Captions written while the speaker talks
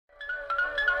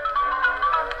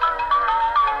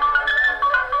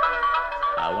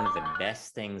of the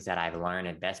best things that I've learned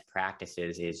and best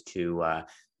practices is to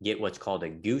get what's called a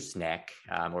gooseneck,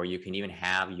 or you can even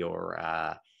have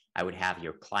I would have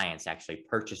your clients actually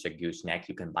purchase a gooseneck.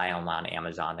 You can buy them on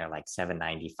Amazon. They're like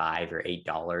 $7.95 or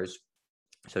 $8.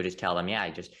 So just tell them, yeah, I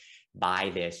just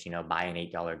buy this, buy an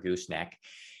 $8 gooseneck.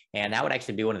 And that would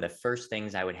actually be one of the first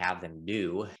things I would have them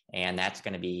do. And that's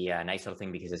going to be a nice little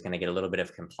thing because it's going to get a little bit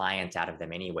of compliance out of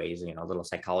them anyways. A little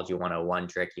psychology 101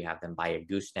 trick. You have them buy a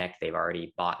gooseneck. They've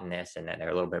already bought in this, and then they're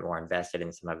a little bit more invested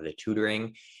in some of the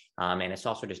tutoring. And it's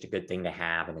also just a good thing to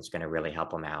have, and it's going to really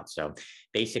help them out. So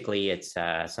basically, it's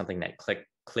something that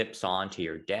clips onto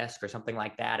your desk or something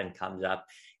like that and comes up,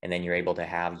 and then you're able to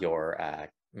have your,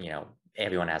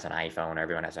 everyone has an iPhone,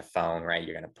 everyone has a phone, right?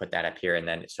 You're going to put that up here. And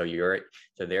then,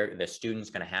 the student's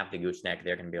going to have the gooseneck.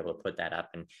 They're going to be able to put that up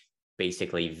and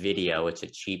basically video. It's a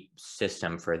cheap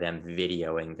system for them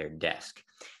videoing their desk.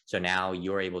 So now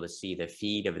you're able to see the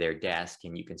feed of their desk,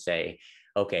 and you can say,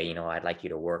 okay, I'd like you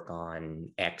to work on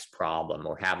X problem,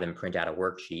 or have them print out a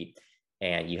worksheet,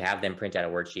 and you have them print out a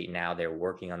worksheet. Now they're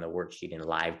working on the worksheet in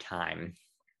live time.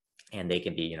 And they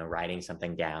can be, writing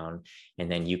something down,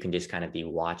 and then you can just kind of be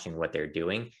watching what they're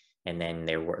doing. And then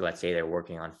let's say they're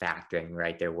working on factoring,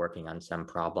 right? They're working on some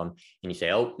problem, and you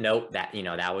say, oh, no,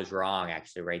 that was wrong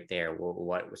actually right there.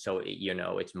 What? So,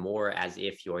 it's more as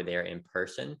if you're there in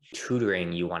person.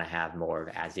 Tutoring, you want to have more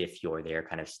of as if you're there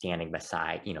kind of standing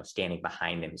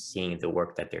behind them, seeing the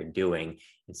work that they're doing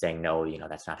and saying, no,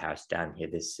 that's not how it's done here.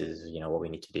 This is, what we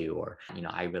need to do. Or,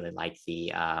 I really like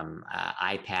the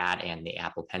iPad and the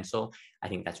Apple Pencil. I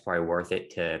think that's probably worth it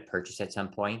to purchase at some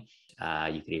point.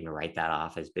 You could even write that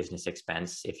off as business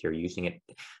expense if you're using it,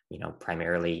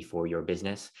 primarily for your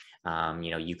business.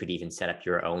 You could even set up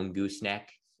your own gooseneck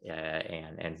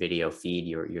and video feed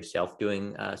yourself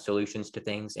doing solutions to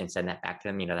things and send that back to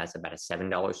them. That's about a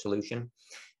 $7 solution.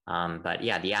 But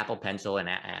yeah, the Apple Pencil and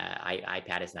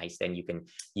iPad is nice. Then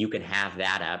you can have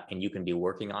that up, and you can be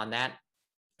working on that,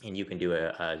 and you can do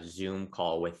a Zoom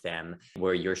call with them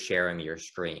where you're sharing your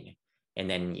screen. And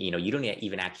then, you don't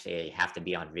even actually have to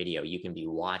be on video. You can be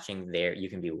watching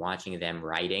them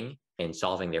writing and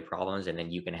solving their problems. And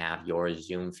then you can have your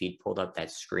Zoom feed pulled up,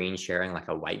 that screen sharing like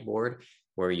a whiteboard,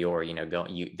 where you're,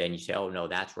 then you say, oh no,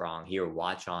 that's wrong. Here,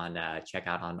 check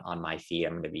out on my feed.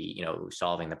 I'm going to be,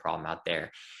 solving the problem out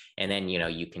there. And then,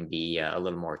 you can be a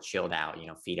little more chilled out,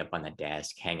 feet up on the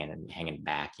desk, hanging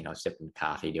back, sipping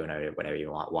coffee, doing whatever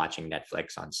you want, watching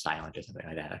Netflix on silent or something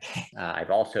like that.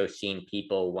 I've also seen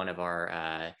people, one of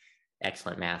our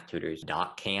excellent math tutors,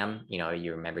 Doc Cam,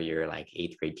 you remember your like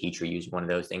 8th grade teacher used one of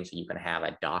those things. So you can have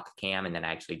a Doc Cam and then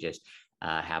actually just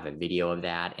have a video of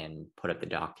that and put up the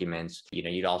documents.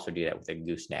 You'd also do that with a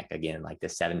gooseneck. Again, like the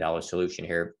 $7 solution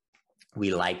here.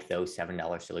 We like those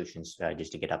 $7 solutions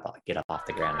just to get up off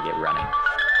the ground and get running.